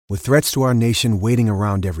With threats to our nation waiting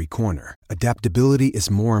around every corner, adaptability is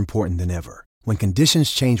more important than ever. When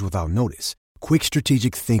conditions change without notice, quick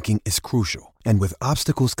strategic thinking is crucial. And with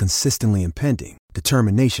obstacles consistently impending,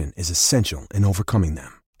 determination is essential in overcoming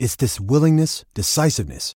them. It's this willingness,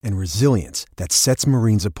 decisiveness, and resilience that sets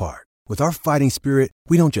Marines apart. With our fighting spirit,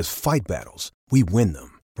 we don't just fight battles, we win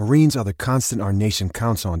them. Marines are the constant our nation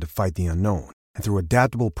counts on to fight the unknown. And through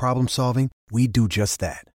adaptable problem solving, we do just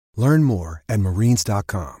that. Learn more at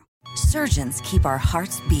marines.com. Surgeons keep our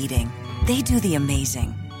hearts beating. They do the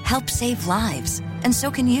amazing, help save lives. And so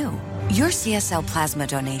can you. Your CSL plasma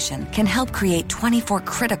donation can help create 24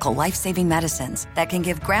 critical life-saving medicines that can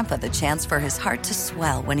give Grandpa the chance for his heart to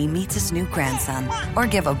swell when he meets his new grandson, or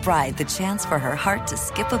give a bride the chance for her heart to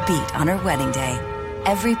skip a beat on her wedding day.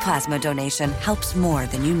 Every plasma donation helps more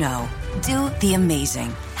than you know. Do the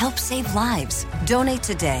amazing. Help save lives. Donate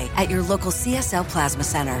today at your local CSL Plasma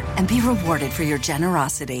Center and be rewarded for your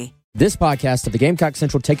generosity. This podcast of the Gamecock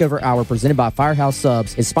Central Takeover Hour presented by Firehouse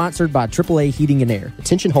Subs is sponsored by AAA Heating and Air.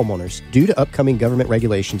 Attention homeowners, due to upcoming government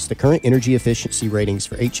regulations, the current energy efficiency ratings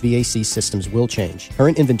for HVAC systems will change.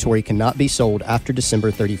 Current inventory cannot be sold after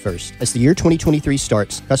December 31st. As the year 2023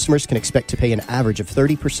 starts, customers can expect to pay an average of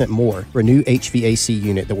 30% more for a new HVAC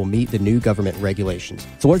unit that will meet the new government regulations.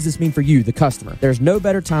 So what does this mean for you, the customer? There's no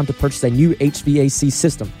better time to purchase a new HVAC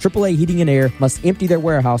system. AAA Heating and Air must empty their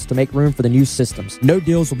warehouse to make room for the new systems. No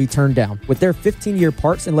deals will be turned down. With their 15-year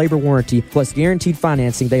parts and labor warranty plus guaranteed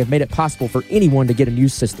financing, they have made it possible for anyone to get a new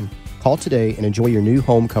system. Call today and enjoy your new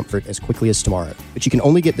home comfort as quickly as tomorrow. But you can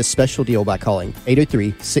only get this special deal by calling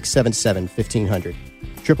 803-677-1500.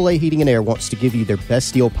 AAA Heating and Air wants to give you their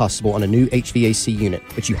best deal possible on a new HVAC unit,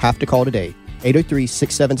 but you have to call today.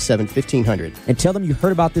 803-677-1500. And tell them you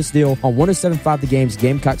heard about this deal on 107.5 The Game's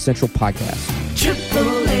Gamecock Central podcast.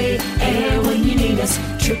 AAA Air when you need us.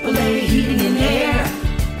 AAA Heating and Air.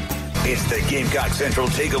 It's the Gamecock Central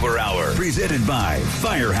Takeover Hour, presented by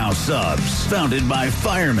Firehouse Subs, founded by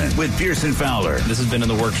firemen with Pearson Fowler. This has been in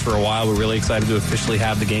the works for a while. We're really excited to officially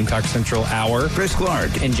have the Gamecock Central Hour. Chris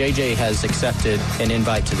Clark. And JJ has accepted an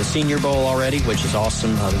invite to the Senior Bowl already, which is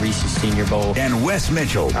awesome, the Reese's Senior Bowl. And Wes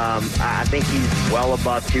Mitchell. I think he's well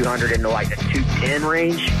above 200 into like the 210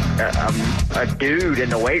 range. A dude in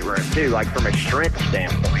the weight room, too, like from a strength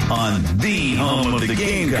standpoint. On the home of the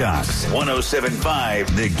Gamecocks,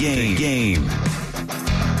 107.5 The Game. A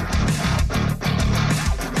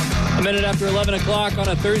minute after 11 o'clock on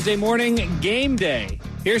a Thursday morning, game day.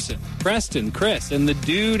 Pearson, Preston, Chris, and the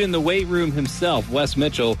dude in the weight room himself, Wes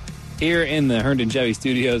Mitchell, here in the Herndon Chevy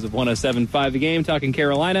studios of 107.5 The Game, talking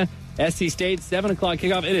Carolina, SC State, 7 o'clock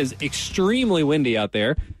kickoff. It is extremely windy out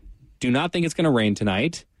there. Do not think it's going to rain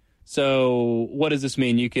tonight. So what does this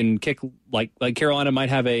mean? You can kick, like Carolina might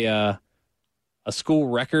have a school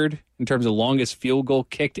record in terms of longest field goal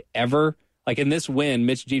kicked ever. Like in this win,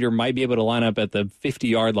 Mitch Jeter might be able to line up at the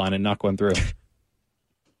 50-yard line and knock one through.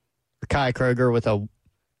 Kai Kroger with a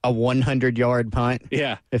 100-yard punt.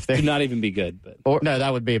 Yeah, if they could not even be good. But no,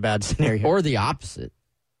 that would be a bad scenario. Or the opposite.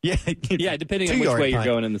 Yeah, depending on which way you're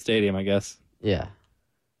going in the stadium, I guess. Yeah.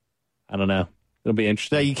 I don't know. It'll be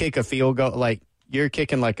interesting. So you kick a field goal, like you're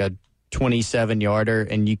kicking like a 27-yarder,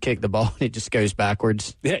 and you kick the ball, and it just goes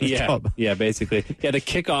backwards. Yeah, basically. Yeah, the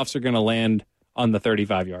kickoffs are going to land on the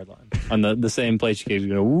 35-yard line, on the same place you kick.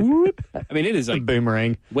 You're going to whoop. I mean, it is like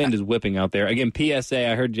boomerang. Wind is whipping out there. Again,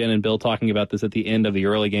 PSA, I heard Jen and Bill talking about this at the end of the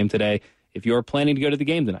early game today. If you're planning to go to the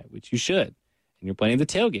game tonight, which you should, and you're planning to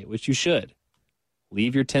tailgate, which you should,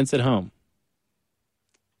 leave your tents at home.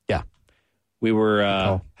 Yeah. We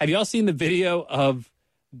were, have you all seen the video of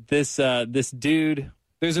this dude?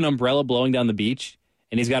 There's an umbrella blowing down the beach,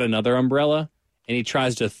 and he's got another umbrella, and he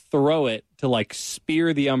tries to throw it to, like,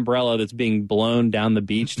 spear the umbrella that's being blown down the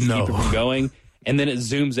beach to keep it from going, and then it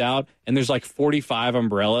zooms out, and there's, like, 45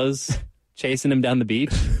 umbrellas chasing him down the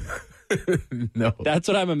beach. No. That's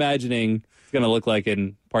what I'm imagining it's going to look like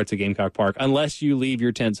in parts of Gamecock Park, unless you leave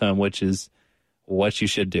your tents home, which is what you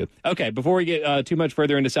should do. Okay, before we get too much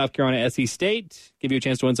further into South Carolina SC State, give you a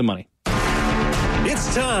chance to win some money.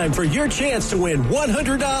 It's time for your chance to win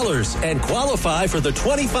 $100 and qualify for the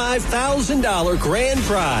 $25,000 grand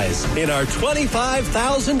prize in our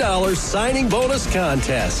 $25,000 signing bonus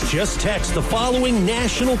contest. Just text the following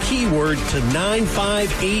national keyword to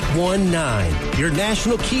 95819. Your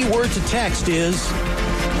national keyword to text is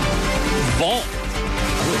Vault.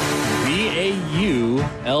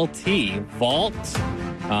 V-A-U-L-T. Vault.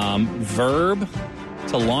 Verb,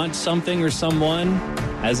 to launch something or someone.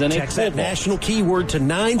 As in a Text pole that vault. national keyword to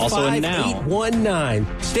Also a noun.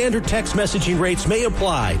 95819. Standard text messaging rates may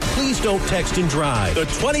apply. Please don't text and drive. The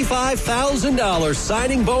 $25,000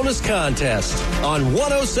 signing bonus contest on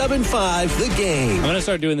 107.5 The Game. I'm going to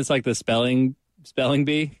start doing this like the spelling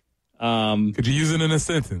bee. Could you use it in a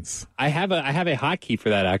sentence? I have a hotkey for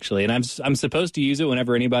that actually, and I'm supposed to use it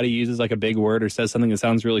whenever anybody uses like a big word or says something that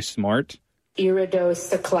sounds really smart.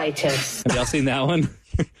 Iridocyclitis. Have y'all seen that one?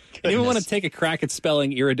 Anyone want to take a crack at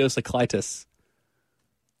spelling iridocyclitis?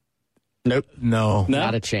 Nope. No.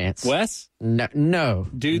 Not a chance. Wes? No.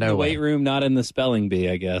 Dude, no the way. weight room, not in the spelling bee,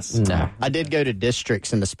 I guess. No. I did go to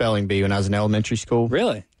districts in the spelling bee when I was in elementary school.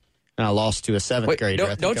 Really? And I lost to a seventh Wait, grader. I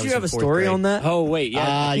think don't I you was have in a fourth story grade. on that? Oh, wait.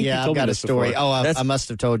 Yeah, I think you I've told me got a this story. before. Oh, I must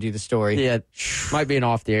have told you the story. Yeah, might be an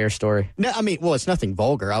off-the-air story. No, I mean, well, it's nothing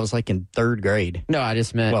vulgar. I was like in third grade. No, I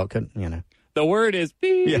just meant... Well, couldn't, you know. The word is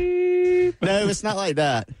beep. Yeah. No, it's not like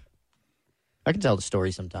that. I can tell the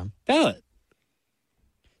story sometime. Tell it.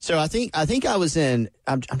 So I think I was in.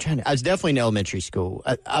 I was definitely in elementary school.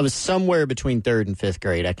 I was somewhere between third and fifth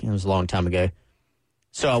grade. It was a long time ago.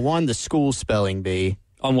 So I won the school spelling bee.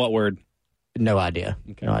 On what word? No idea.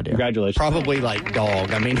 Okay. No idea. Congratulations. Probably like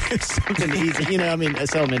dog. I mean, it's something easy. You know, I mean,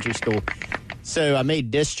 it's elementary school. So I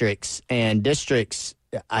made districts, and districts,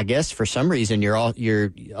 I guess for some reason you're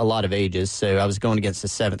a lot of ages. So I was going against the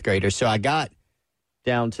seventh graders. So I got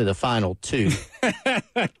down to the final two.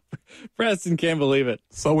 Preston can't believe it.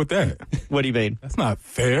 So with that, What do you mean? that's not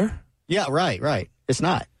fair. Yeah, right. It's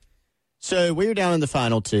not. So we were down in the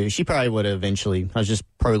final two. She probably would have eventually. I was just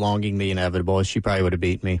prolonging the inevitable. She probably would have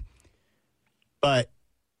beat me. But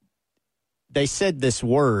they said this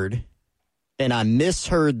word, and I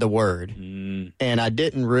misheard the word. And I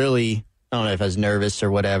didn't really, I don't know if I was nervous or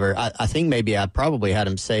whatever. I think maybe I probably had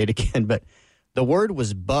him say it again, but the word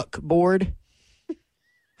was buckboard.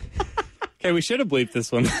 Okay, we should have bleeped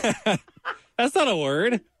this one. That's not a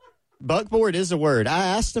word. Buckboard is a word.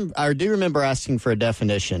 I do remember asking for a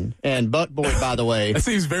definition. And buckboard, by the way. That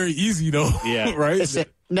seems very easy, though. Yeah. Right?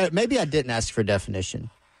 No, maybe I didn't ask for a definition.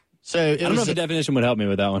 So I don't know if the definition would help me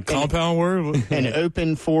with that one. Compound word? An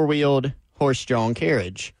open four-wheeled horse-drawn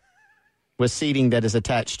carriage with seating that is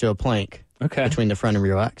attached to a plank between the front and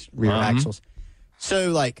rear axles. So,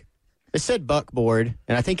 like, it said buckboard,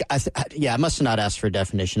 and I think, I must have not asked for a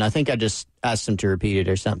definition. I think I just asked them to repeat it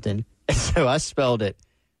or something. And so I spelled it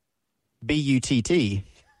B-U-T-T.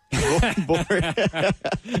 Board.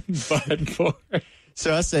 Buttboard.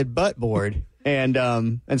 So I said buttboard, and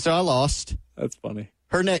so I lost. That's funny.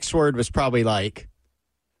 Her next word was probably like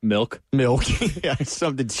milk. Yeah,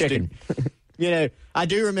 something chicken. You know, I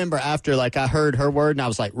do remember after like I heard her word and I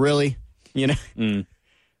was like, really? You know?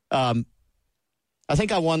 I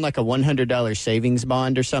think I won like a $100 savings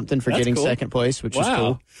bond or something for getting cool. second place, which was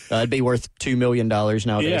Wow. cool. It'd be worth $2 million nowadays.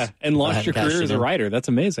 Yeah, and launched your career as a writer. That's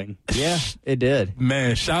amazing. Yeah, it did.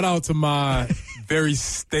 Man, shout out to my very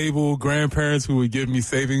stable grandparents who would give me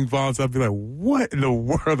savings bonds. I'd be like, what in the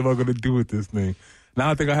world am I going to do with this thing?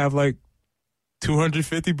 Now I think I have like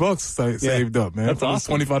 $250 saved up, man. That's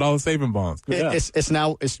awesome. $25 saving bonds. It's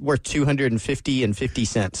worth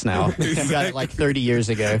 $250.50 now. You got it like 30 years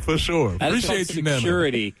ago. For sure. That is Appreciate you, Nana.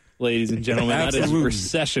 security, ladies and gentlemen. That is Absolutely.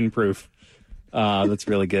 recession proof. That's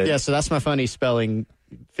really good. Yeah, so that's my funny spelling.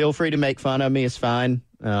 Feel free to make fun of me. It's fine.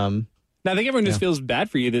 Now, I think everyone just feels bad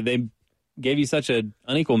for you that they gave you such an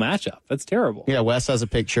unequal matchup. That's terrible. Yeah, Wes has a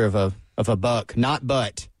picture of a buck, not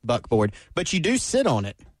buckboard, but you do sit on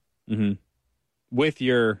it. Mm-hmm. With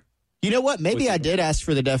your... You know what? Maybe I did ask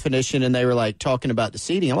for the definition and they were like talking about the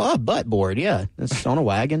seating. I'm like, oh, buttboard. Yeah, it's on a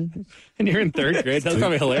wagon. And you're in third grade. That's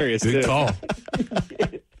probably hilarious, Good too. call.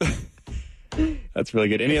 That's really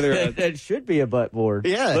good. Any other... That should be a butt board.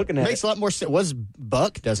 Yeah, Looking at makes a lot more sense. Was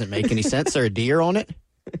buck doesn't make any sense. There a deer on it?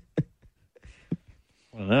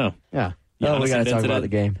 I don't know. Yeah. Oh, we got to talk invented about it. the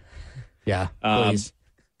game. Yeah, please.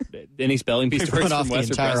 Any spelling bee They stories run off from the Wes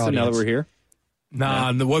or entire Preston now that audience. we're here? Nah,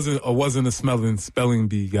 I wasn't a spelling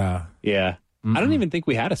bee guy. Yeah. I don't even think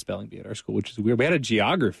we had a spelling bee at our school, which is weird. We had a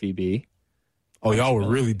geography bee. Oh, y'all were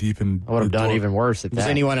really deep in. I would have done even worse at Was that.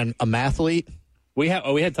 anyone a mathlete? We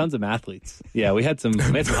had tons of mathletes. Yeah, we had some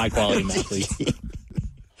high quality mathletes.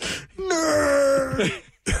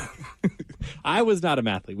 I was not a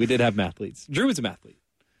mathlete. We did have mathletes. Drew was a mathlete.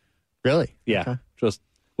 Really? Yeah. Okay. Just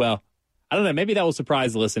well, I don't know. Maybe that will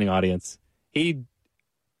surprise the listening audience.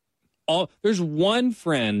 There's one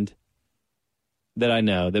friend that I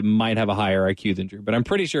know that might have a higher IQ than Drew, but I'm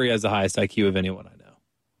pretty sure he has the highest IQ of anyone I know.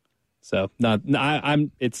 So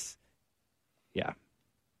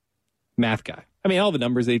math guy. I mean, all the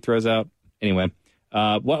numbers that he throws out. Anyway,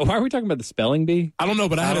 Why are we talking about the spelling bee? I don't know,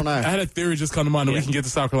 but I had a theory just come to mind that we can get to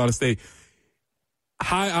South Carolina State.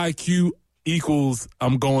 High IQ equals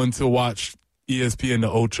I'm going to watch ESPN the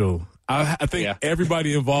Ocho. I think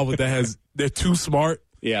everybody involved with that they're too smart.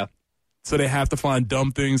 Yeah. So they have to find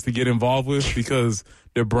dumb things to get involved with because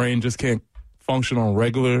their brain just can't function on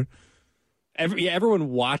regular. Everyone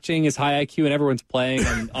watching is high IQ and everyone's playing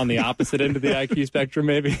on the opposite end of the IQ spectrum,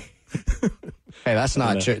 maybe. Hey, that's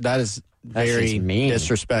not true. That is very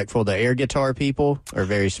disrespectful. The air guitar people are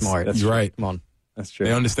very smart. That's right. Come on. That's true.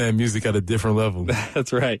 They understand music at a different level.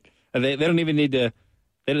 That's right. They don't even need to.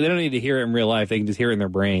 They don't need to hear it in real life. They can just hear it in their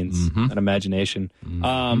brains and imagination.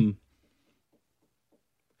 Gosh,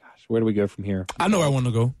 where do we go from here? I know where I want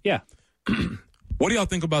to go. Yeah. What do y'all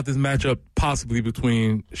think about this matchup possibly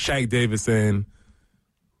between Shaq Davis and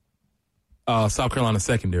South Carolina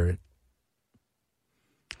secondary?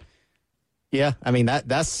 Yeah, I mean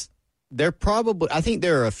they're probably. I think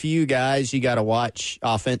there are a few guys you got to watch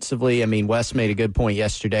offensively. I mean, Wes made a good point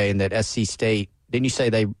yesterday in that SC State. Didn't you say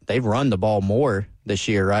they've run the ball more this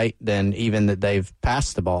year, right? Than even that they've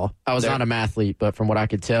passed the ball. I was not a mathlete, but from what I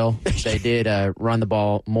could tell, they did run the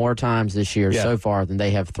ball more times this year so far than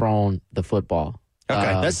they have thrown the football.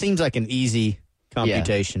 Okay, that seems like an easy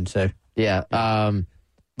computation.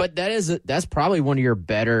 But that's probably one of your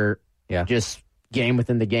better just game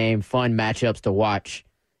within the game, fun matchups to watch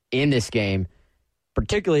in this game,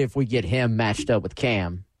 particularly if we get him matched up with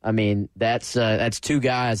Cam. I mean, that's two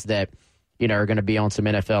guys that are going to be on some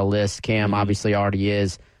NFL lists. Cam obviously already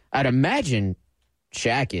is. I'd imagine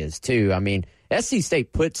Shaq is too. I mean, SC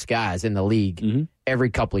State puts guys in the league every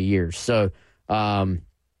couple of years, so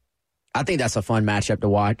I think that's a fun matchup to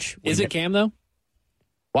watch. Is it Cam though?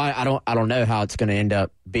 Well, I don't know how it's going to end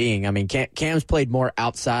up being. I mean, Cam's played more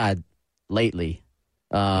outside lately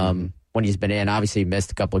when he's been in. Obviously, he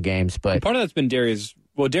missed a couple of games, but and part of that's been Darius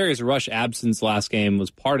Rush absence last game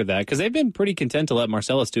was part of that because they've been pretty content to let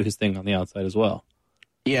Marcellus do his thing on the outside as well.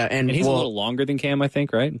 Yeah, and he's a little longer than Cam, I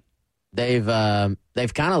think, right? They've kind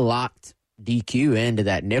of locked DQ into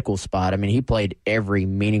that nickel spot. I mean, he played every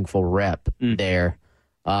meaningful rep there.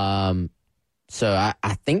 So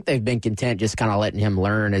I think they've been content just kind of letting him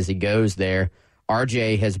learn as he goes there.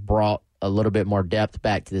 RJ has brought a little bit more depth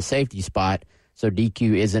back to the safety spot, so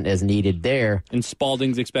DQ isn't as needed there. And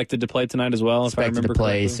Spalding's expected to play tonight as well, if I remember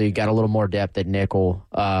play, correctly. so you got a little more depth at nickel.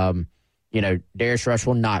 Darius Rush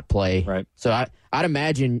will not play. Right. So I'd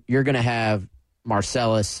imagine you're going to have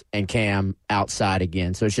Marcellus and Cam outside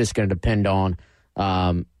again. So it's just going to depend on,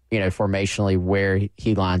 formationally where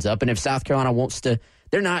he lines up. And if South Carolina wants to,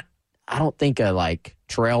 they're not, I don't think a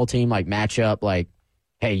trail team matchup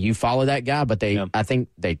hey, you follow that guy, but I think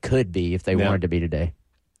they could be if they wanted to be today.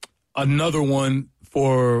 Another one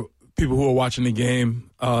for people who are watching the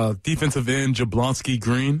game, defensive end Jablonski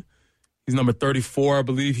Green. He's number 34, I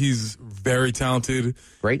believe. He's very talented.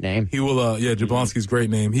 Great name. He will, Jablonski's great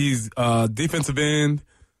name. He's defensive end.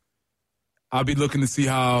 I'll be looking to see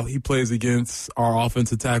how he plays against our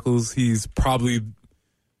offensive tackles. He's probably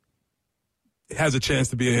has a chance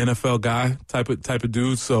to be an NFL guy type of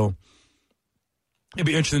dude. So it'd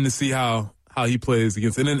be interesting to see how he plays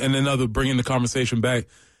against. And then bringing the conversation back,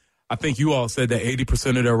 I think you all said that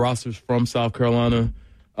 80% of their roster's from South Carolina.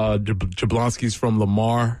 Jablonski's from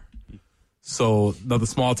Lamar. So another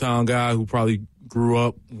small-town guy who probably grew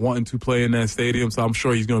up wanting to play in that stadium. So I'm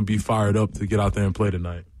sure he's going to be fired up to get out there and play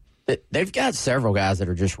tonight. They've got several guys that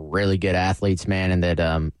are just really good athletes, man, and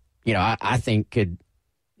that, I think could,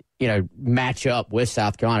 match up with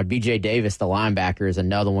South Carolina. B.J. Davis, the linebacker, is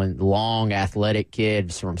another one, long, athletic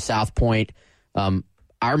kid from South Point.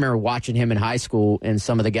 I remember watching him in high school and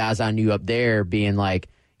some of the guys I knew up there being like,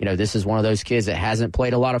 this is one of those kids that hasn't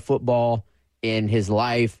played a lot of football in his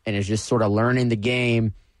life and is just sort of learning the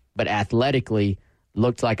game, but athletically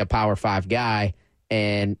looked like a Power 5 guy.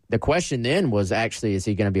 And the question then was actually, is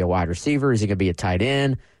he going to be a wide receiver? Is he going to be a tight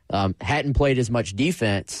end? Hadn't played as much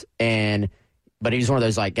defense, but he's one of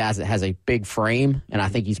those guys that has a big frame, and I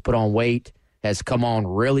think he's put on weight, has come on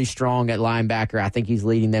really strong at linebacker. I think he's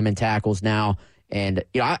leading them in tackles now. And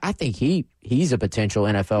I think he's a potential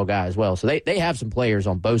NFL guy as well. So they have some players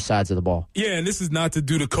on both sides of the ball. Yeah, and this is not to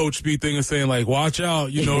do the coach speed thing and saying watch out.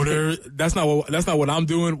 That's not what I'm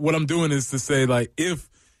doing. What I'm doing is to say if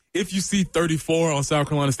you see 34 on South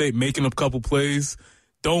Carolina State making a couple plays,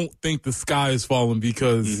 don't think the sky is falling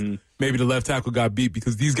because maybe the left tackle got beat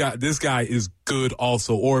because this guy is good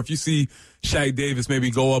also. Or if you see Shaq Davis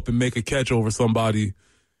maybe go up and make a catch over somebody,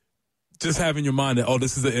 just have in your mind that,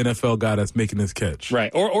 this is an NFL guy that's making this catch.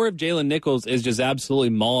 Right. Or if Jalen Nichols is just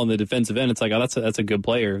absolutely mauling the defensive end, it's that's a good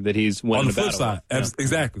player that he's winning on the flip battle side.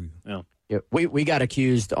 Exactly. Yeah. Yeah, we got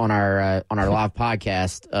accused on our live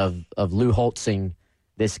podcast of Lou Holtzing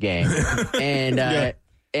this game, and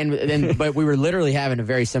but we were literally having a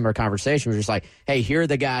very similar conversation. We were just like, hey, here are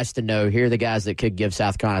the guys to know. Here are the guys that could give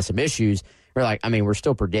South Carolina some issues. We're like, I mean, we're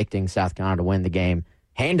still predicting South Carolina to win the game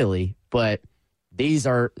handily, but these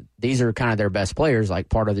are kind of their best players. Like,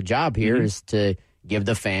 part of the job here is to give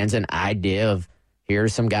the fans an idea of, here are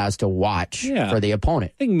some guys to watch for the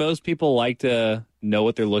opponent. I think most people like to know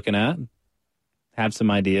what they're looking at, have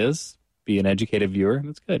some ideas, be an educated viewer.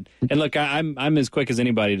 That's good. And look, I'm as quick as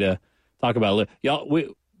anybody to talk about Lou.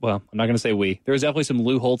 Well, I'm not going to say we. There was definitely some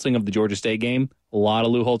Lou Holtzing of the Georgia State game. A lot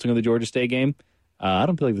of Lou Holtzing of the Georgia State game. I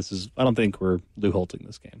don't think we're Lou Holtzing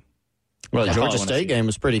this game. Well, the Georgia State game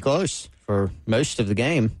was pretty close for most of the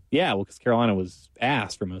game. Yeah, well, because Carolina was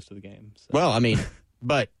ass for most of the game. So. Well, I mean,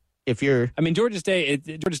 but if you're, I mean, Georgia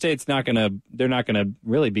State's not going to. They're not going to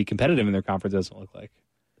really be competitive in their conference. Doesn't look like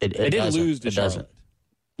they didn't lose to Charlotte. Doesn't.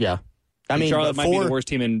 Yeah, I mean, Charlotte might be the worst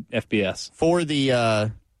team in FBS for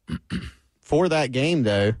the for that game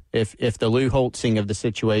though. If the Lou Holtzing of the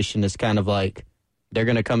situation is kind of like, they're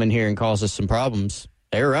going to come in here and cause us some problems,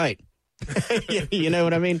 they're right. You know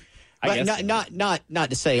what I mean? But not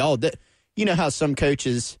to say all that. You know how some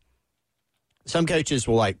coaches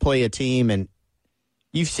will like play a team, and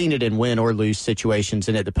you've seen it in win or lose situations,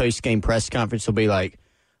 and at the post-game press conference will be like,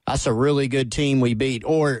 that's a really good team we beat,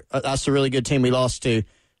 or that's a really good team we lost to.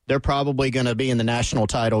 They're probably going to be in the national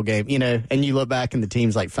title game, you know, and you look back and the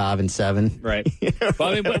team's like 5-7. Right. Well,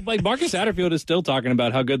 I mean, but like Marcus Satterfield is still talking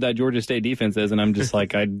about how good that Georgia State defense is, and I'm just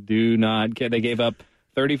like, I do not care. They gave up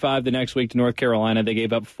 35 the next week to North Carolina. They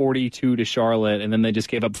gave up 42 to Charlotte, and then they just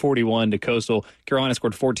gave up 41 to Coastal. Carolina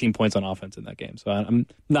scored 14 points on offense in that game, so I'm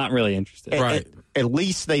not really interested. Right. At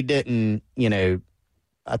least they didn't, you know,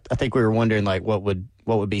 I think we were wondering, like, what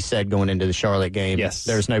would be said going into the Charlotte game. Yes.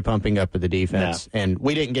 There's no pumping up of the defense. No. And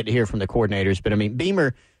we didn't get to hear from the coordinators, but, I mean,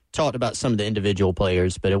 Beamer talked about some of the individual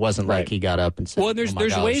players, but it wasn't like he got up and said, well, there's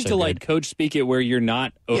ways to like coach speak it where you're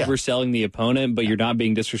not overselling the opponent, but you're not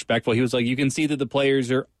being disrespectful. He was like, you can see that the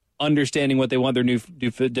players are understanding what they want their new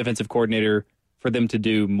defensive coordinator for them to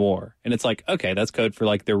do more. And it's like, okay, that's code for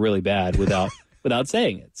like they're really bad without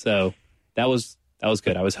saying it. So that was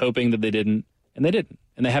good. I was hoping that they didn't, and they didn't.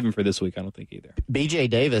 And they haven't for this week, I don't think, either. B.J.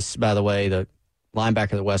 Davis, by the way, the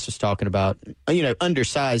linebacker that Wes was talking about, you know,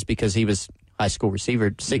 undersized because he was high school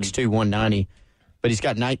receiver, 6'2", 190. But he's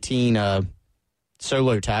got 19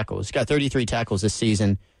 solo tackles. He's got 33 tackles this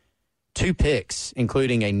season, 2 picks,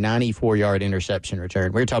 including a 94-yard interception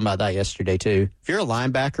return. We were talking about that yesterday, too. If you're a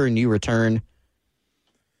linebacker and you return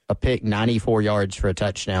a pick 94 yards for a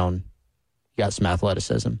touchdown, you got some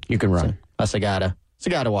athleticism. You can run. So that's a guy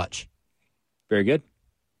to watch. Very good.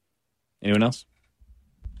 Anyone else?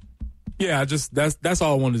 Yeah, that's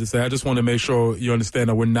all I wanted to say. I just want to make sure you understand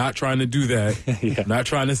that we're not trying to do that. Not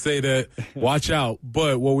trying to say that, watch out.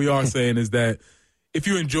 But what we are saying is that if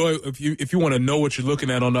you want to know what you're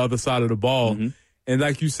looking at on the other side of the ball, and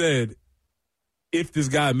like you said, if this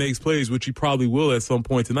guy makes plays, which he probably will at some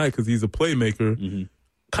point tonight because he's a playmaker,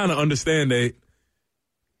 kind of understand that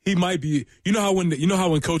he might be. You know how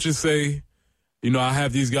when coaches say, you know, I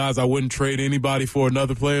have these guys, I wouldn't trade anybody for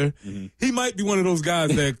another player. He might be one of those guys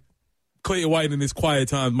that Clayton White in his quiet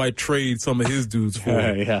time might trade some of his dudes for.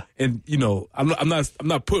 And you know, I'm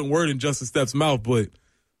not putting word in Justin Stepp's mouth, but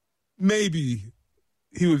maybe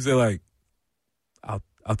he would say like,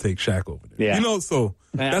 I'll take Shaq over there. Yeah. You know, so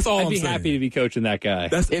that's all I'm saying. I'd be happy to be coaching that guy.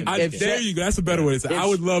 There you go. That's a better way to say it. I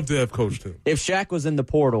would love to have coached him. If Shaq was in the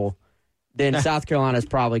portal, then South Carolina's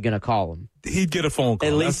probably going to call him. He'd get a phone call.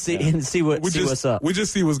 At least see what's up. We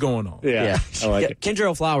just see what's going on. Yeah. I like it.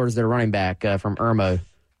 Kendrell Flowers, their running back from Irmo,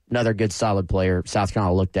 another good, solid player. South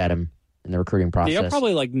Carolina looked at him in the recruiting process. You'll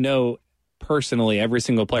probably know personally every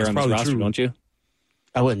single player on this roster, don't you?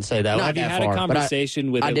 I wouldn't say that. Have you had a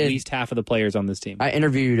conversation with at least half of the players on this team? I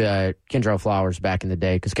interviewed Kendrell Flowers back in the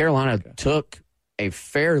day because Carolina took a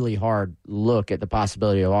fairly hard look at the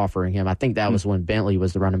possibility of offering him. I think that was when Bentley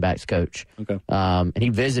was the running backs coach. Okay. And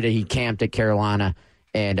he camped at Carolina,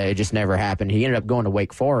 and it just never happened. He ended up going to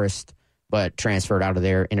Wake Forest, but transferred out of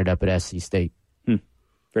there, ended up at SC State.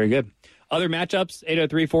 Very good. Other matchups,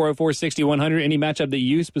 803-404-6100. Any matchup that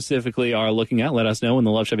you specifically are looking at, let us know in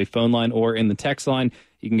the Love Chevy phone line or in the text line.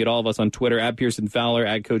 You can get all of us on Twitter, at Pearson Fowler,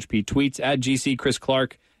 at Coach P Tweets, at GC Chris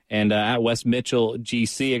Clark, and at Wes Mitchell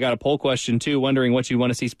GC. I got a poll question, too, wondering what you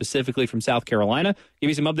want to see specifically from South Carolina. Give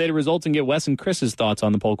you some updated results and get Wes and Chris's thoughts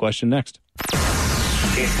on the poll question next.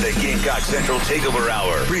 It's the Gamecock Central Takeover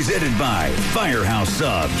Hour, presented by Firehouse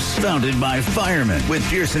Subs, founded by firemen with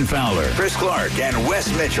Pearson Fowler, Chris Clark, and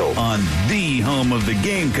Wes Mitchell on the home of the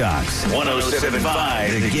Gamecocks,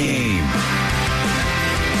 107.5 The Game.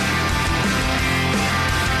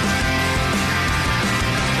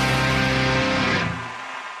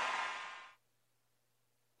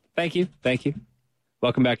 Thank you.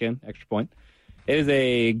 Welcome back in, Extra Point. It is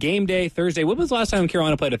a game day Thursday. When was the last time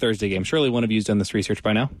Carolina played a Thursday game? Surely one of you has done this research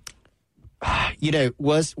by now. You know,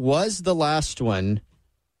 was the last one.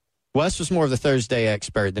 Wes was more of the Thursday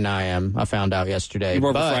expert than I am. I found out yesterday. You're more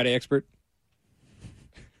of a Friday expert?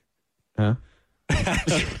 Huh?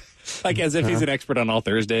 Like as if he's an expert on all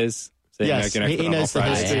Thursdays. Yes, he knows the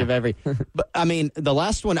history of every. But I mean, the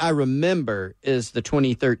last one I remember is the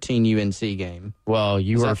 2013 UNC game. Well,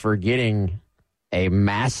 you were forgetting a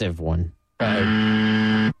massive one.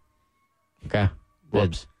 Okay.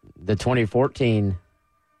 Whoops. The 2014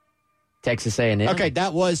 Texas A&M. Okay,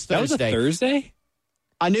 that was Thursday. That was a Thursday?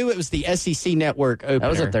 I knew it was the SEC Network opener. That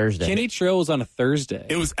was a Thursday. Kenny Trill was on a Thursday.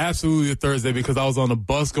 It was absolutely a Thursday because I was on a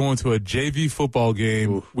bus going to a JV football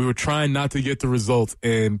game. Ooh. We were trying not to get the results,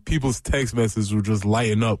 and people's text messages were just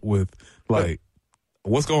lighting up with, like,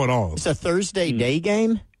 what's going on? It's a Thursday day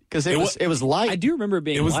game? Because it was light. I do remember it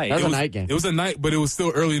being light. That was a night game. It was a night, but it was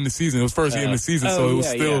still early in the season. It was first game of the season, so it was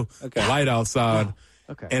still light outside.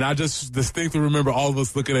 Oh, okay. And I just distinctly remember all of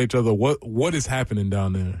us looking at each other, what is happening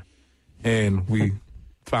down there? And we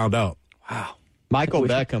found out. Wow. Michael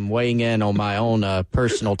Beckham weighing in on my own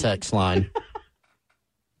personal text line.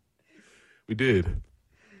 We did.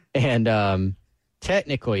 And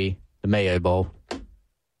technically, the Mayo Bowl,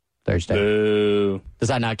 Thursday. Boo. Does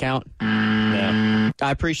that not count? No. I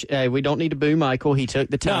appreciate we don't need to boo Michael. He took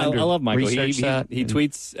the time I love Michael. Research that. He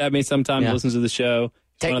tweets at me sometimes, listens to the show.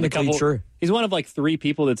 Technically true. He's one of like 3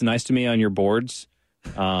 people that's nice to me on your boards.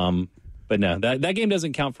 But no, that game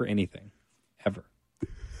doesn't count for anything, ever.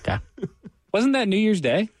 Okay. Wasn't that New Year's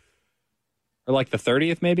Day? Or like the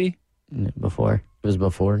 30th, maybe? Before. It was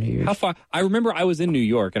before New Year's. How far? I remember I was in New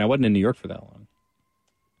York, and I wasn't in New York for that long.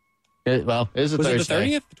 It was a Thursday. Was it the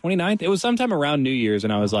 30th, the 29th? It was sometime around New Year's,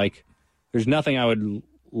 and I was like, there's nothing I would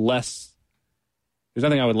like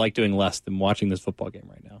doing less than watching this football game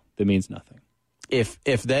right now. That means nothing. If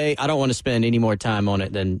I don't want to spend any more time on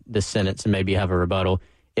it than this sentence and maybe have a rebuttal.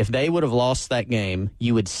 If they would have lost that game,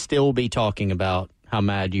 you would still be talking about how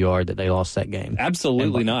mad you are that they lost that game.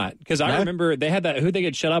 Absolutely not. Because I remember they had that, who'd they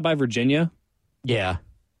get shut out by Virginia? Yeah.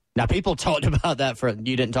 Now, people talked about that.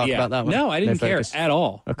 You didn't talk about that one? No, I didn't care at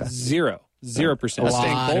all. Okay. 0%. A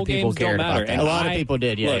lot of people cared about that. And a lot of people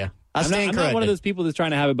did, yeah. I'm not one of those people that's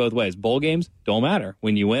trying to have it both ways. Bowl games don't matter.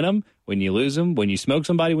 When you win them, when you lose them, when you smoke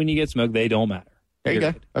somebody, when you get smoked, they don't matter. There you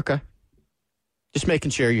go. Okay. Just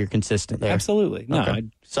making sure you're consistent there. Absolutely. No, okay.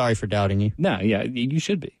 Sorry for doubting you. No, yeah, you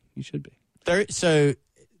should be. You should be. So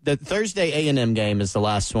the Thursday A&M game is the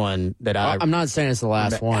last one that I'm not saying it's the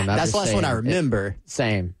last one. That's the last one I remember.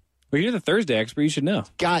 Same. Well, you're the Thursday expert. You should know.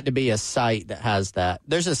 It's got to be a site that has that.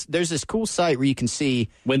 There's this cool site where you can see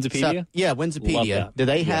Winsipedia. Yeah, Winsipedia. Do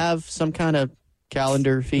they have some kind of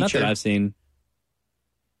calendar feature? Not that I've seen.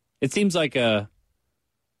 It seems like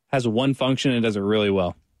has one function and does it really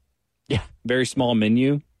well. Yeah, very small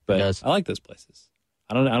menu, but I like those places.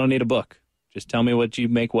 I don't need a book. Just tell me what you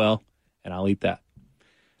make well, and I'll eat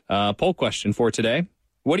that. Poll question for today.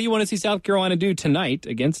 What do you want to see South Carolina do tonight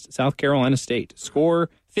against South Carolina State? Score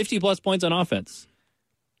 50-plus points on offense.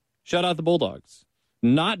 Shut out the Bulldogs.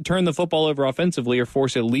 Not turn the football over offensively or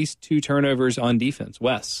force at least 2 turnovers on defense.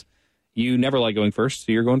 Wes, you never like going first,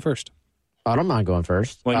 so you're going first. I don't mind going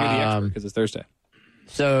first. Well, you're the expert because it's Thursday.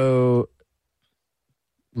 So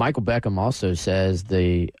Michael Beckham also says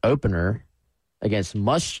the opener against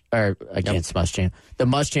Muschamp, the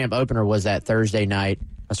Muschamp opener was that Thursday night.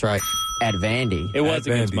 That's right. At Vandy. It was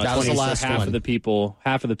against Muschamp. That was the last half one. of the people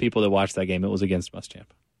that watched that game, it was against Muschamp.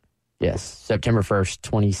 Yes, September 1st,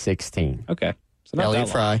 2016. Okay. So not Elliot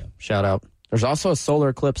Fry, shout out. There's also a solar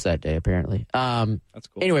eclipse that day, apparently. That's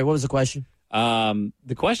cool. Anyway, what was the question?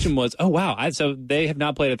 The question was, oh, wow. So they have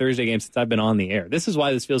not played a Thursday game since I've been on the air. This is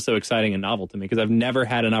why this feels so exciting and novel to me, because I've never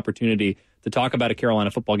had an opportunity to talk about a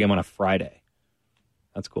Carolina football game on a Friday.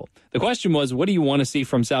 That's cool. The question was, what do you want to see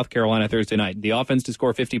from South Carolina Thursday night? The offense to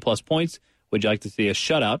score 50-plus points? Would you like to see a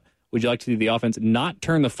shutout? Would you like to see the offense not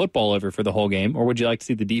turn the football over for the whole game? Or would you like to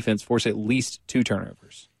see the defense force at least 2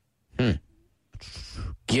 turnovers?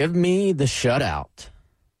 Give me the shutout.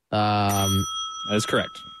 That is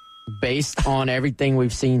correct. Based on everything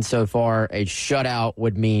we've seen so far, a shutout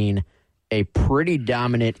would mean a pretty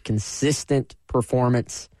dominant, consistent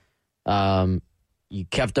performance. you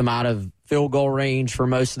kept them out of field goal range for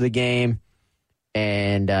most of the game,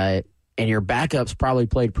 and your backups probably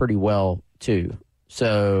played pretty well too.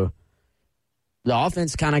 So the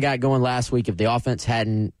offense kind of got going last week. If the offense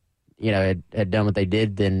hadn't, had done what they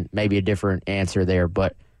did, then maybe a different answer there.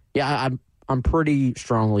 But yeah, I'm pretty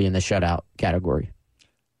strongly in the shutout category.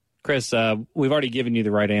 Chris, we've already given you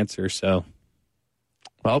the right answer, so.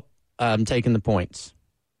 Well, I'm taking the points.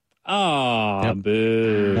 Oh,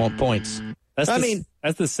 boo. Want points.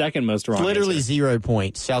 That's the second most wrong. Literally answer. 0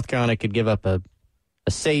 points. South Carolina could give up a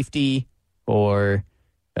safety, or,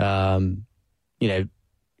 SC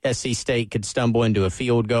State could stumble into a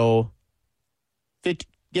field goal.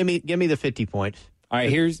 Give me the 50 points. All right,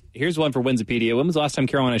 here's one for Winsipedia. When was the last time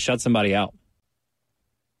Carolina shut somebody out?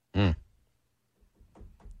 The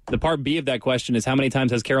part B of that question is, how many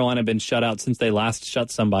times has Carolina been shut out since they last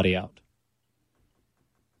shut somebody out?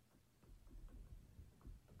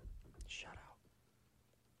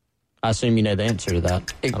 I assume you know the answer to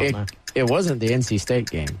that. It wasn't the NC State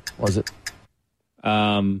game, was it?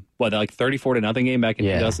 Like 34-0 game back in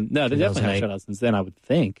 2000? No, they definitely have shutouts since then, I would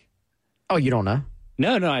think. Oh, you don't know?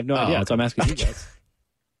 No, I have no idea. That's why I'm asking you guys.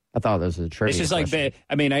 I thought this was a trivia. It's just question.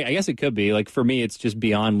 I guess it could be. Like, for me, it's just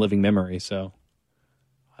beyond living memory, so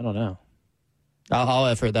I don't know. I'll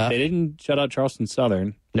effort that. They didn't shut out Charleston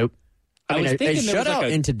Southern. Nope. A shutout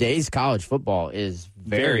in today's college football is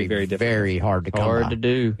very, very difficult. Very hard to come by. Hard to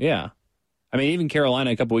do. Yeah. I mean, even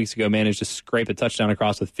Carolina a couple weeks ago managed to scrape a touchdown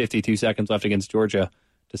across with 52 seconds left against Georgia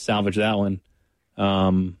to salvage that one.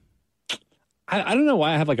 I don't know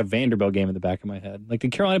why I have like a Vanderbilt game in the back of my head. Like,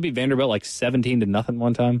 did Carolina beat Vanderbilt like 17-0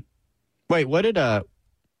 one time? Wait, what did hold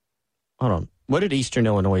on. What did Eastern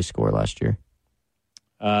Illinois score last year?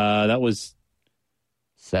 That was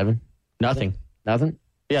 7. Nothing.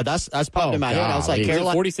 Yeah, that's popped in my head. I was like,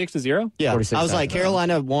 Carolina 46-0? Yeah. I was like,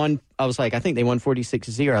 Carolina won. I was like, I think they won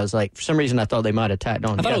 46-0. I was like, for some reason I thought they might have tacked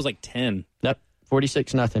on. I thought it was like 10. Nope.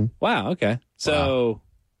 46-0. Wow, okay. So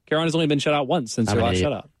Carolina's only been shut out once since their last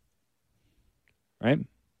shutout. Right?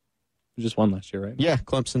 Just one last year, right? Yeah,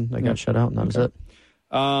 Clemson. They got shut out, and that was it.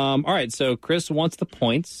 All right, so Chris wants the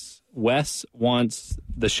points. Wes wants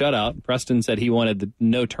the shutout. Preston said he wanted the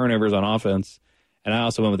no turnovers on offense, and I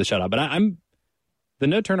also went with the shutout. But I'm the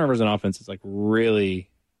no turnovers on offense is like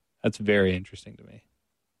really, that's very interesting to me.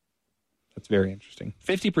 That's very interesting.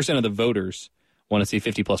 50% of the voters want to see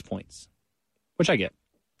 50-plus points, which I get.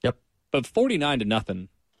 Yep. But 49-0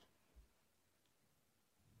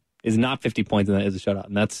 is not 50 points, and that is a shutout,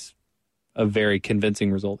 and that's a very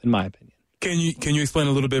convincing result, in my opinion. Can you explain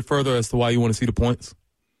a little bit further as to why you want to see the points?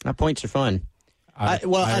 Points are fun. I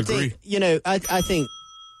agree. think, I think,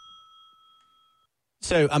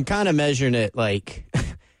 so I'm kind of measuring it like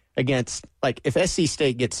against, like, if SC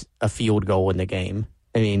State gets a field goal in the game,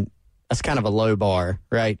 I mean, that's kind of a low bar,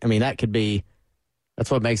 right? I mean, that could be. That's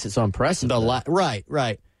what makes it so impressive. Right.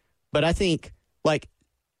 But I think, like,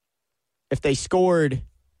 if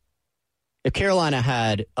Carolina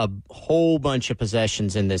had a whole bunch of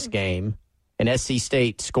possessions in this game and SC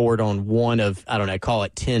State scored on one of, I don't know, call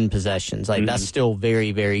it 10 possessions, like that's still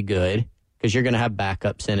very, very good because you're going to have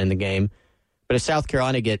backups in the game. But if South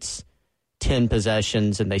Carolina gets 10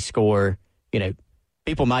 possessions and they score,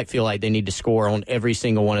 people might feel like they need to score on every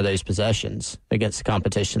single one of those possessions against the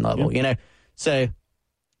competition level, So,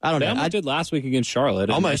 I don't know. I did last week against Charlotte,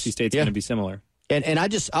 and SC State's going to be similar. And I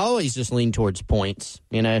always just lean towards points,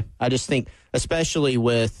 I just think, especially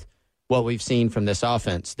with what we've seen from this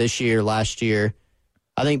offense this year, last year,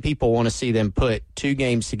 I think people want to see them put 2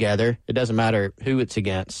 games together. It doesn't matter who it's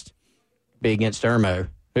against, be against Irmo,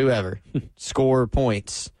 whoever, score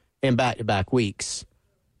points in back-to-back weeks.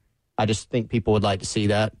 I just think people would like to see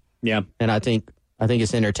that. Yeah. And I think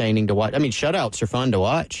it's entertaining to watch. I mean, shutouts are fun to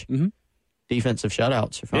watch. Mm-hmm. Defensive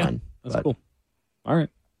shutouts are fun. Yeah, that's cool. All right.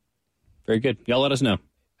 Very good. Y'all let us know.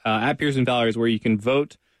 At Pearson Valley is where you can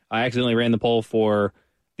vote. I accidentally ran the poll for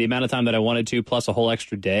the amount of time that I wanted to, plus a whole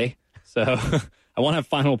extra day. So I won't have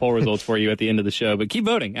final poll results for you at the end of the show. But keep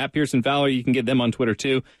voting. At Pearson Fowler, you can get them on Twitter,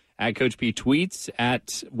 too. At Coach P Tweets,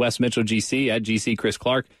 at Wes Mitchell GC, at GC Chris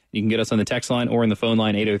Clark. You can get us on the text line or in the phone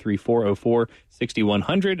line,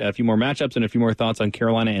 803-404-6100. A few more matchups and a few more thoughts on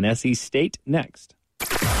Carolina and SC State next.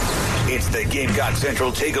 It's the Gamecock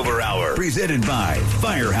Central Takeover Hour, presented by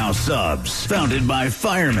Firehouse Subs, founded by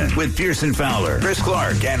firemen with Pearson Fowler, Chris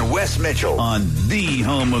Clark, and Wes Mitchell on the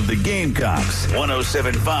home of the Gamecocks,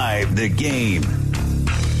 107.5 The Game.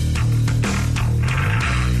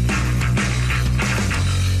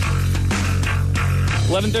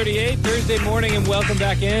 11:38 Thursday morning, and welcome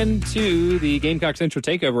back in to the Gamecock Central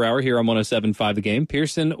Takeover Hour here on 107.5 The Game.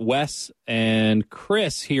 Pearson, Wes, and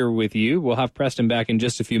Chris here with you. We'll have Preston back in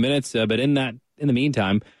just a few minutes, but in the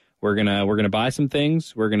meantime, we're gonna buy some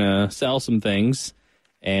things. We're gonna sell some things,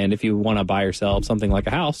 and if you want to buy or sell something like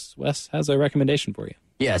a house, Wes has a recommendation for you.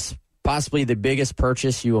 Yes, possibly the biggest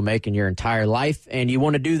purchase you will make in your entire life, and you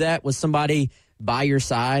want to do that with somebody by your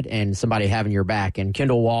side and somebody having your back. And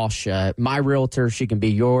Kendall Walsh, my realtor, she can be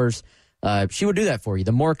yours. She would do that for you.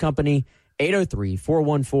 The Moore Company,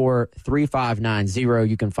 803-414-3590.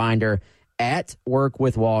 You can find her at Work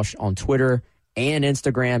with Walsh on Twitter and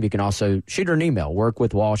Instagram. You can also shoot her an email,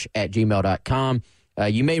 workwithwalsh@gmail.com.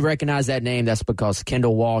 You may recognize that name. That's because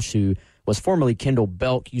Kendall Walsh, who was formerly Kendall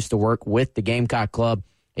Belk, used to work with the Gamecock Club,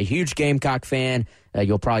 a huge Gamecock fan.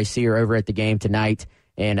 You'll probably see her over at the game tonight.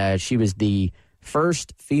 And she was the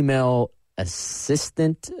first female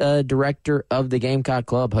assistant director of the Gamecock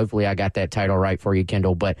Club. Hopefully I got that title right for you,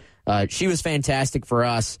 Kendall. But she was fantastic for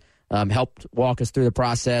us, helped walk us through the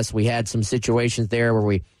process. We had some situations there where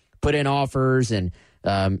we put in offers and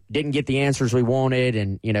didn't get the answers we wanted,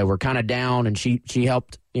 and, we're kind of down, and she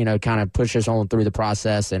helped, kind of push us on through the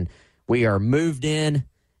process, and we are moved in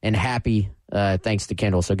and happy thanks to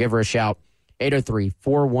Kendall. So give her a shout,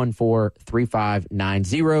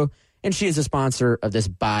 803-414-3590. And she is a sponsor of this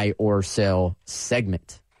buy or sell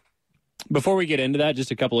segment. Before we get into that, just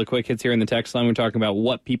a couple of quick hits here in the text line. We're talking about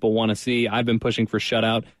what people want to see. I've been pushing for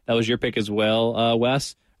shutout. That was your pick as well,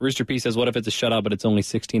 Wes. Rooster P says, what if it's a shutout, but it's only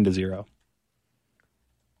 16-0?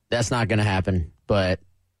 That's not going to happen, but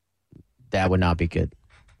that would not be good.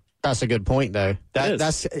 That's a good point, though.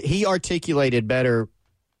 He articulated better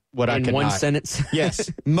what I could in one sentence.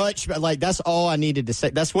 Yes, much like that's all I needed to say.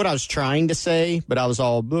 That's what I was trying to say, but I was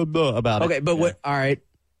all blah, blah about it. Okay, but what? All right,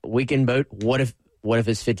 we can vote. What if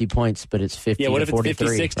it's 50 points, but it's 50? Yeah, what if it's 43?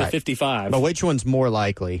 56 to 55? But which one's more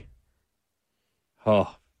likely?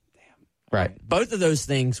 Oh, damn! Right, both of those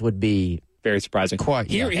things would be very surprising.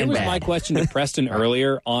 Here was bad. my question to Preston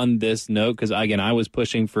earlier on this note, because again, I was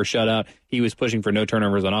pushing for shutout. He was pushing for no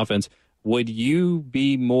turnovers on offense. Would you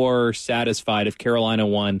be more satisfied if Carolina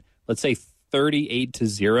won, let's say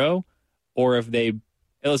 38-0, or if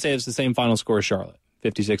let's say it's the same final score as Charlotte,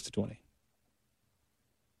 56-20?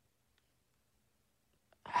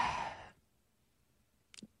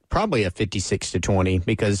 Probably a 56-20,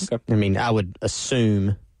 because I would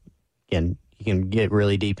assume, again, you can get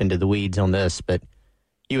really deep into the weeds on this, but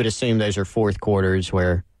you would assume those are fourth quarters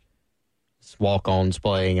where it's walk-ons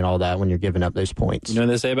playing and all that when you're giving up those points. You know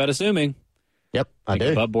what they say about assuming? Yep, I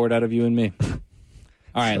do. A butt board out of you and me. All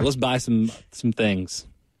right, let's buy some things.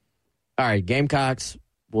 All right, Gamecocks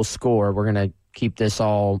will score. We're going to keep this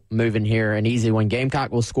all moving here. An easy one.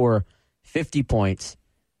 Gamecock will score 50 points,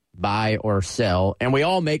 buy or sell. And we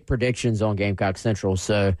all make predictions on Gamecock Central,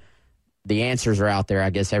 so the answers are out there. I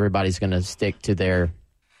guess everybody's going to stick to their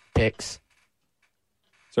picks.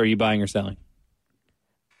 So are you buying or selling?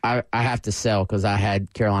 I have to sell because I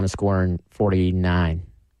had Carolina scoring 49.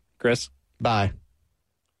 Chris? Buy.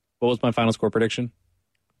 What was my final score prediction?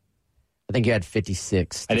 I think you had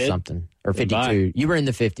 56 to something. Or 52. Buy. You were in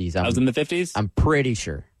the 50s. I was in the 50s? I'm pretty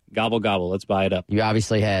sure. Gobble, gobble. Let's buy it up. You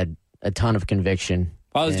obviously had a ton of conviction.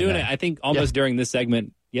 I was doing it, I think, almost during this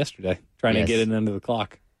segment yesterday, trying to get it under the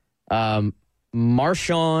clock.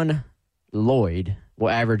 Marshawn Lloyd will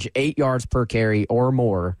average 8 yards per carry or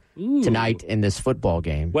more tonight in this football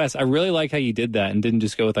game. Wes, I really like how you did that and didn't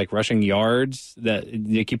just go with rushing yards.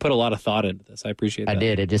 You put a lot of thought into this. I appreciate that. I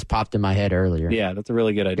did. It just popped in my head earlier. Yeah, that's a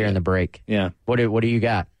really good idea. During the break. Yeah. What do you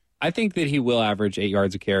got? I think that he will average 8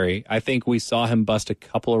 yards a carry. I think we saw him bust a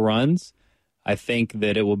couple of runs. I think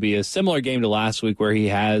that it will be a similar game to last week where he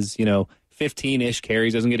has, 15-ish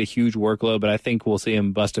carries, doesn't get a huge workload, but I think we'll see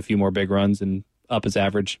him bust a few more big runs and up his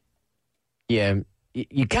average. Yeah.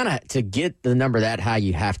 You kind of, to get the number that high,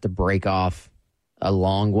 you have to break off a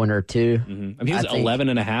long one or two. Mm-hmm. He was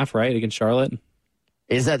 11.5, right, against Charlotte?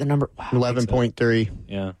 Is that the number? Wow, 11.3. So.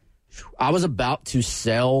 Yeah. I was about to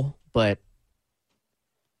sell, but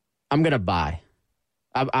I'm going to buy.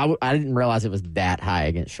 I didn't realize it was that high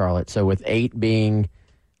against Charlotte. So with 8 being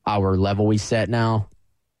our level we set now,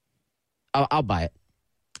 I'll buy it.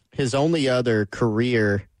 His only other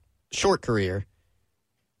short career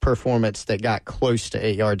performance that got close to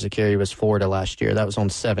 8 yards a carry was Florida last year. That was on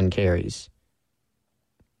 7 carries.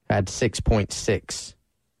 Had 6.6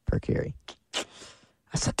 per carry.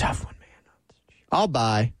 That's a tough one, man. I'll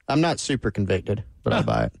buy. I'm not super convicted, but I'll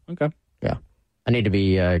buy it. Okay. Yeah. I need to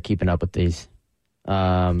be keeping up with these.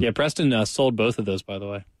 Preston sold both of those, by the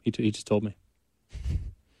way. He just told me.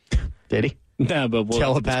 Did he? No, but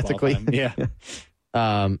telepathically. Yeah.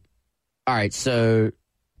 All right, so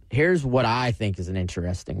here's what I think is an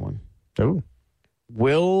interesting one. Oh.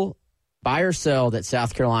 Will buy or sell that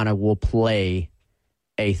South Carolina will play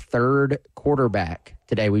a third quarterback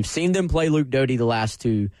today? We've seen them play Luke Doty the last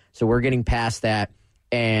two, so we're getting past that.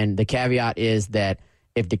 And the caveat is that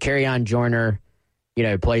if DeCarrion Joyner,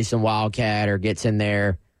 plays some Wildcat or gets in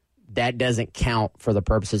there, that doesn't count for the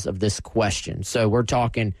purposes of this question. So we're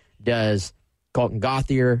talking, does Colton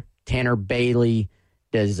Gauthier, Tanner Bailey,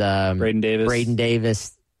 does Braden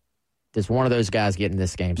Davis, does one of those guys get in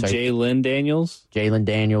this game? So Jalen Daniels. Keep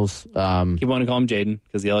wanting to call him Jaden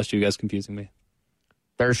because the LSU guy's confusing me.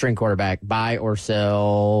 Third string quarterback, buy or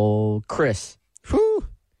sell? Chris. Whew.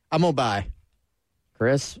 I'm going to buy.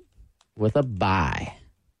 Chris with a buy.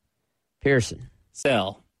 Pearson.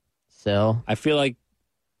 Sell. I feel like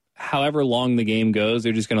however long the game goes,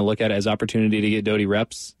 they're just going to look at it as opportunity to get Doty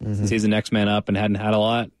reps since he's the next man up and hadn't had a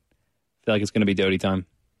lot. I feel like it's going to be Doty time.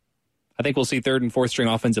 I think we'll see third and fourth string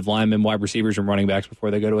offensive linemen, wide receivers, and running backs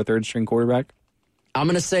before they go to a third string quarterback. I'm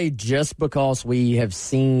going to say just because we have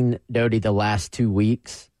seen Doty the last 2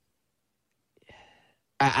 weeks,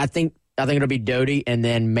 I think it'll be Doty, and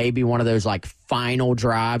then maybe one of those like final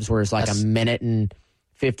drives where it's like a minute and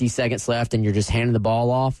 50 seconds left, and you're just handing the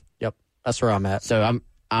ball off. Yep, that's where I'm at. So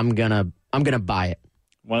I'm gonna buy it.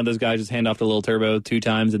 One of those guys just hand off the little turbo 2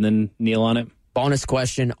 times and then kneel on it. Bonus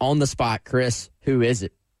question on the spot, Chris. Who is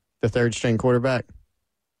it? The third string quarterback.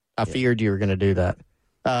 I feared you were going to do that.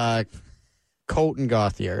 Colton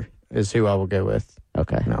Gauthier is who I will go with.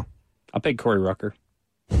 Okay. No. I'll pick Corey Rucker.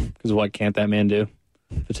 Because what can't that man do?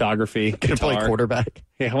 Photography, Gonna guitar. play quarterback.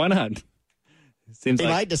 Yeah, why not? He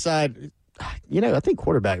might decide. I think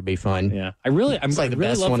quarterback would be fun. Yeah, I really love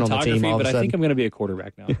photography, but I think I'm going to be a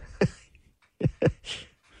quarterback now.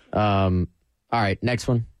 All right, next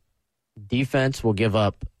one. Defense will give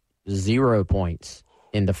up 0 points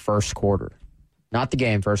in the first quarter. Not the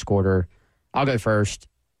game, first quarter. I'll go first.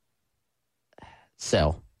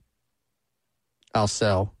 Sell. I'll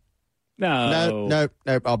sell. No. Nope.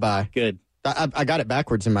 I'll buy. Good. I got it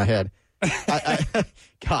backwards in my head.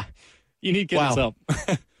 God. You need Ken's help.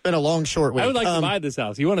 Been a long, short week. I would like to buy this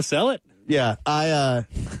house. You want to sell it? Yeah.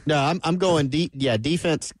 I'm going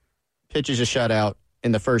defense pitches a shutout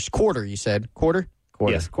in the first quarter, you said. Quarter?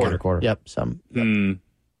 Yes, quarter. Yep.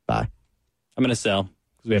 Bye. I'm going to sell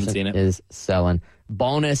because we haven't seen it. Is selling.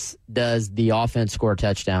 Bonus, does the offense score a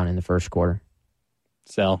touchdown in the first quarter?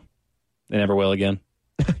 Sell. They never will again.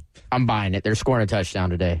 I'm buying it. They're scoring a touchdown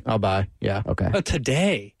today. I'll buy. Yeah. Okay. Oh,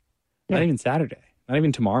 today. Yeah. Not even Saturday. Not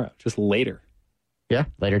even tomorrow. Just later. Yeah.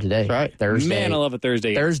 Later today. That's right. Thursday. Man, I love a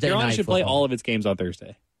Thursday. Thursday night should play all of its games on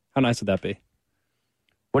Thursday. How nice would that be?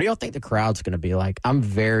 What do y'all think the crowd's going to be like? I'm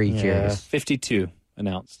very curious. 52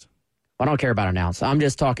 announced. I don't care about announced. I'm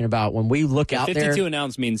just talking about when we look out 52 there. 52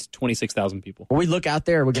 announced means 26,000 people. When we look out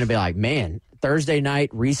there, we're going to be like, man, Thursday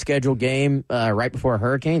night rescheduled game right before a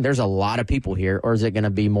hurricane. There's a lot of people here. Or is it going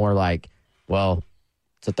to be more like, well,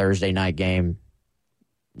 it's a Thursday night game,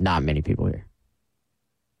 not many people here?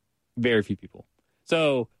 Very few people.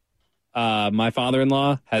 So my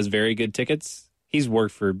father-in-law has very good tickets. He's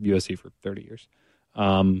worked for USC for 30 years.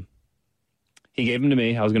 He gave them to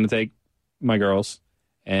me. I was going to take my girls.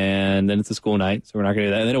 And then it's a school night, so we're not going to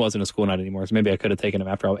do that. And then it wasn't a school night anymore, so maybe I could have taken them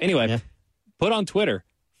after all. Anyway, Put on Twitter,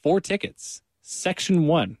 4 tickets, Section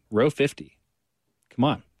 1, row 50. Come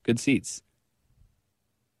on, good seats.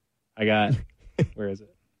 I got, where is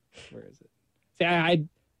it? See, I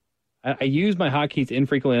use my hotkeys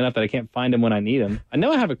infrequently enough that I can't find them when I need them. I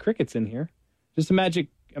know I have a crickets in here. Just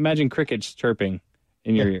imagine crickets chirping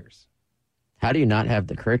in your ears. How do you not have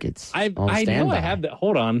the crickets? I know I have that.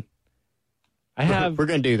 Hold on. We're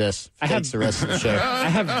going to do this. The rest of the show. I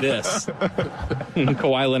have this.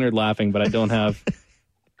 Kawhi Leonard laughing, but I don't have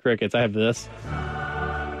crickets. I have this.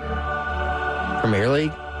 Premier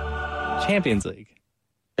League? Champions League.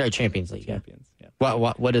 Oh, Champions League. Champions, yeah.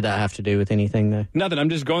 What did that have to do with anything, though? Nothing. I'm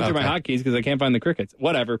just going through my hotkeys because I can't find the crickets.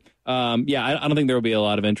 Whatever. I don't think there will be a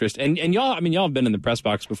lot of interest. And y'all, y'all have been in the press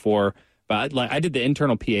box before, but I did the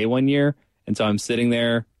internal PA one year, and so I'm sitting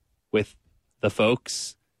there with the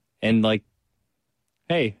folks, and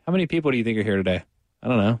hey, how many people do you think are here today? I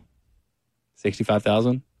don't know.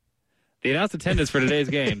 65,000? The announced attendance for today's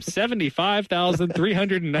game,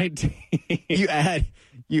 75,319.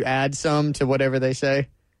 You add some to whatever they say?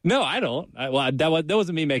 No, I don't. That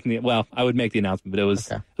wasn't me making it. Well, I would make the announcement, but it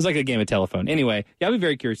was like a game of telephone. Anyway, I'll be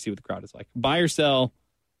very curious to see what the crowd is like. Buy or sell?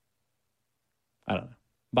 I don't know.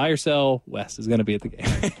 Buy or sell, Wes is going to be at the game.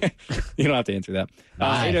 You don't have to answer that.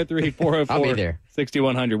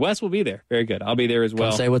 803-404-6100. Wes will be there. Very good. I'll be there as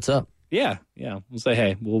well. Come say what's up. Yeah. We'll say,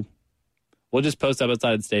 hey, we'll We'll just post up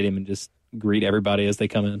outside the stadium and just greet everybody as they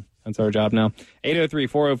come in. That's our job now.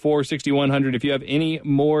 803-404-6100. If you have any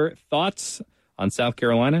more thoughts on South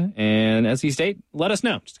Carolina and SC State, let us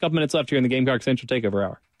know. Just a couple minutes left here in the Gamecock Central Takeover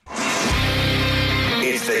Hour.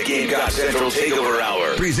 It's the Gamecock Central Takeover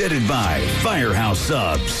Hour, presented by Firehouse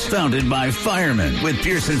Subs, founded by firemen with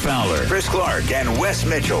Pearson Fowler, Chris Clark, and Wes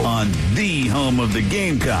Mitchell on the home of the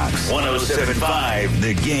Gamecocks, 107.5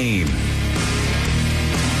 The Game.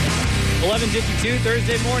 11:52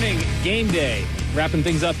 Thursday morning, game day. Wrapping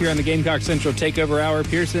things up here on the Gamecock Central Takeover Hour.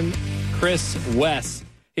 Pearson, Chris, Wes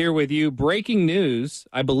here with you. Breaking news.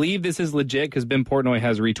 I believe this is legit because Ben Portnoy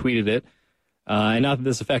has retweeted it. And not that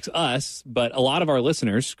this affects us, but a lot of our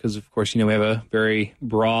listeners, because, of course, we have a very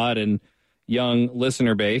broad and young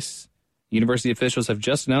listener base. University officials have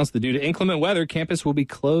just announced that due to inclement weather, campus will be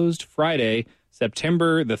closed Friday,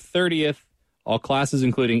 September the 30th. All classes,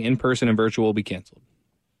 including in-person and virtual, will be canceled.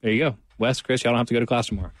 There you go. Wes, Chris, y'all don't have to go to class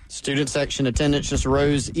tomorrow. Student section attendance just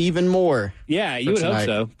rose even more. Yeah, you would hope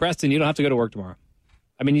so. Preston, you don't have to go to work tomorrow.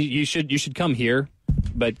 I mean, you should come here,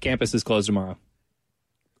 but campus is closed tomorrow.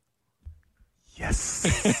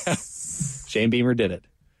 Yes. Shane Beamer did it.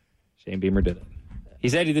 He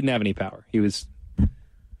said he didn't have any power. He was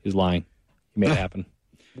lying. He made it happen.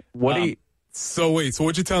 So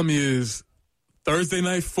what you're telling me is Thursday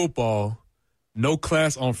night football, no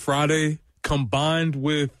class on Friday, combined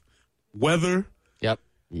with weather? Yep.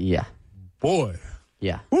 Yeah. Boy.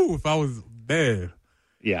 Yeah. Ooh, if I was there.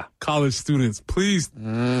 Yeah. College students, please.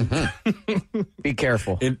 Be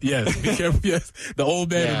careful. Yes, be careful. Yes. The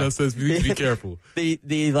old man in us says please be careful.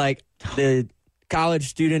 The college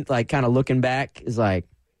student, kind of looking back, is like,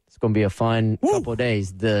 it's going to be a fun couple of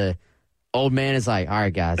days. The old man is like, all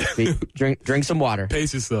right, guys, drink some water.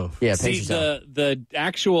 Pace yourself. Yeah, pace yourself. The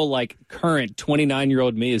actual, current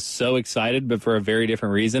 29-year-old me is so excited, but for a very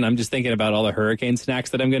different reason. I'm just thinking about all the hurricane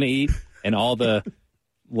snacks that I'm going to eat and all the,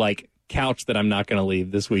 couch that I'm not going to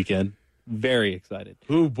leave this weekend. Very excited.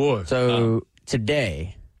 Oh, boy. So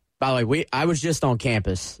today, by the way, I was just on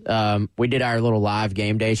campus. We did our little live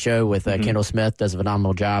game day show with Kendall Smith, does a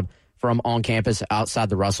phenomenal job from on campus outside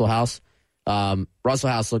the Russell House. Russell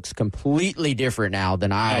House looks completely different now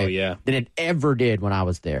than it ever did when I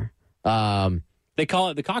was there. They call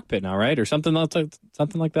it the cockpit now, right? Or something like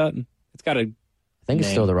that. It's got a I think it's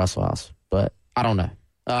still the Russell House, but I don't know.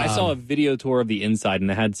 I saw a video tour of the inside,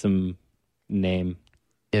 and it had some name.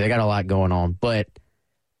 Yeah, they got a lot going on. But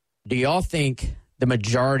do y'all think the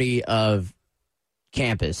majority of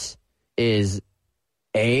campus is,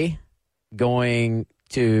 A, going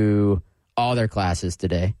to all their classes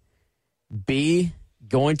today, B,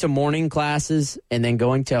 going to morning classes and then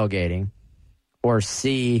going tailgating, or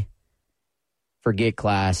C, forget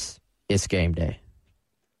class, it's game day?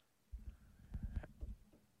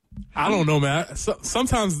 I don't know, man.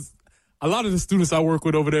 Sometimes a lot of the students I work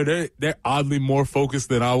with over there, they're oddly more focused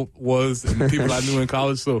than I was and the people I knew in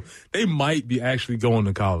college. So they might be actually going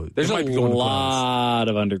to college. There's a lot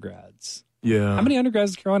of undergrads. Yeah. How many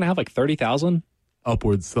undergrads does Carolina have? 30,000?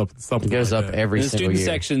 Upwards, something. It goes like up that. every the single year. The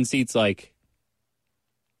student section seats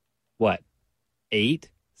 8,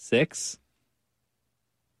 6?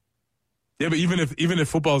 Yeah, but even if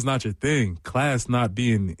football's not your thing, class not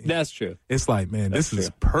being, that's true. It's like, man, this is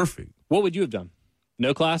perfect. What would you have done?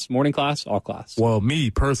 No class, morning class, all class? Well, me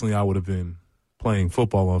personally, I would have been playing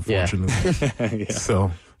football, unfortunately. Yeah. So,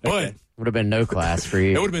 but would have been no class for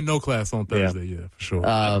you. It would have been no class on Thursday, yeah for sure.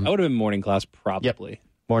 I would have been morning class probably. Yep.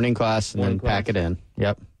 Morning class and then pack it in.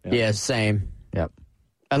 Yep. Yeah, same. Yep.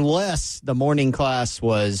 Unless the morning class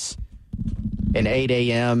was an 8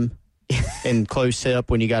 a.m. in close hip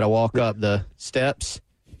when you got to walk up the steps,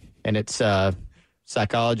 and it's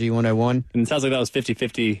Psychology 101. And it sounds like that was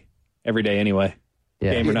 50-50 every day anyway.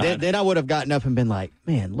 Yeah. Game or not. Then I would have gotten up and been like,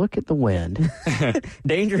 man, look at the wind.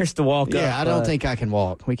 Dangerous to walk up. Yeah, I don't think I can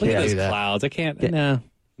walk. We Look can't at those do that. clouds. I can't.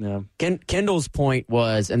 No. Kendall's point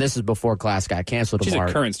was, and this is before class got canceled She's tomorrow.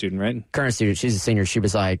 a current student, right? Current student. She's a senior. She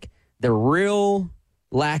was like, the real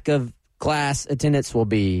lack of class attendance will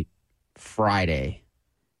be Friday.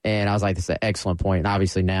 And I was like, this is an excellent point. And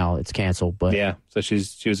obviously now it's canceled. But yeah, so she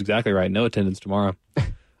was exactly right. No attendance tomorrow.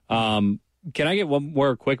 Can I get one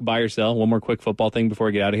more quick buy or sell? One more quick football thing before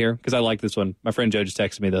we get out of here? Because I like this one. My friend Joe just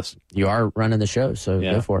texted me this. You are running the show, so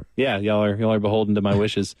go for it. Yeah, y'all are beholden to my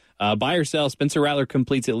wishes. Buy or sell, Spencer Rattler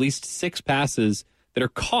completes at least 6 passes that are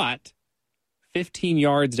caught 15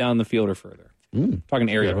 yards down the field or further. Talking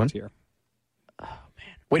area ones here. Oh,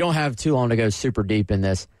 man. We don't have too long to go super deep in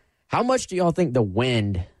this. How much do y'all think the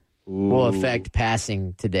wind will affect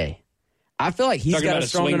passing today? I feel like he's got a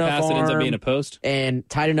strong enough pass arm that ends up being a post and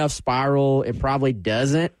tight enough spiral. It probably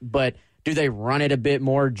doesn't. But do they run it a bit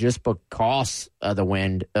more just because of the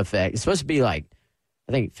wind effect? It's supposed to be like,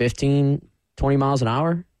 I think 15, 20 miles an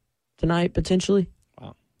hour tonight, potentially.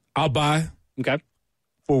 Wow. I'll buy. Okay.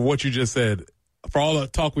 For what you just said. For all the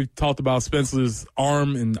talk we've talked about Spencer's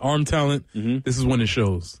arm and arm talent, this is when it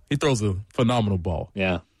shows. He throws a phenomenal ball.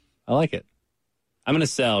 Yeah. I like it. I'm going to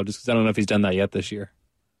sell just because I don't know if he's done that yet this year.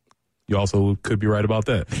 You also could be right about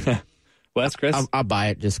that. Wes, Chris? I'll buy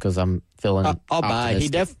it just because I'm feeling I'll buy it.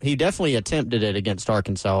 He definitely attempted it against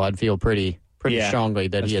Arkansas. I'd feel pretty strongly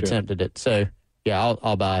that he attempted it. So, yeah,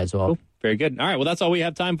 I'll buy as well. Cool. Very good. All right, well, that's all we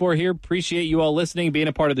have time for here. Appreciate you all listening, being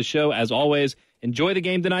a part of the show. As always, enjoy the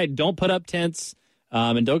game tonight. Don't put up tents,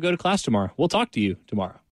 and don't go to class tomorrow. We'll talk to you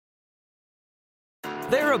tomorrow.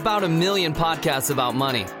 There are about 1 million podcasts about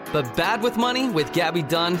money, but Bad with Money with Gabby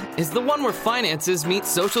Dunn is the one where finances meet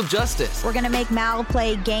social justice. We're going to make Mal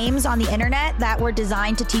play games on the internet that were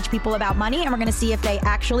designed to teach people about money, and we're going to see if they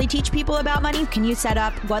actually teach people about money. Can you set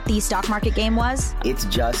up what the stock market game was? It's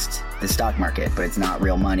just the stock market, but it's not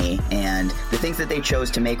real money. And the things that they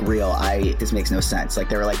chose to make real, this makes no sense. Like,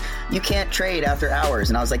 they were like, you can't trade after hours.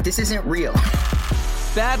 And I was like, this isn't real.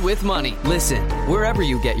 Bad with Money. Listen wherever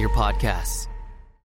you get your podcasts.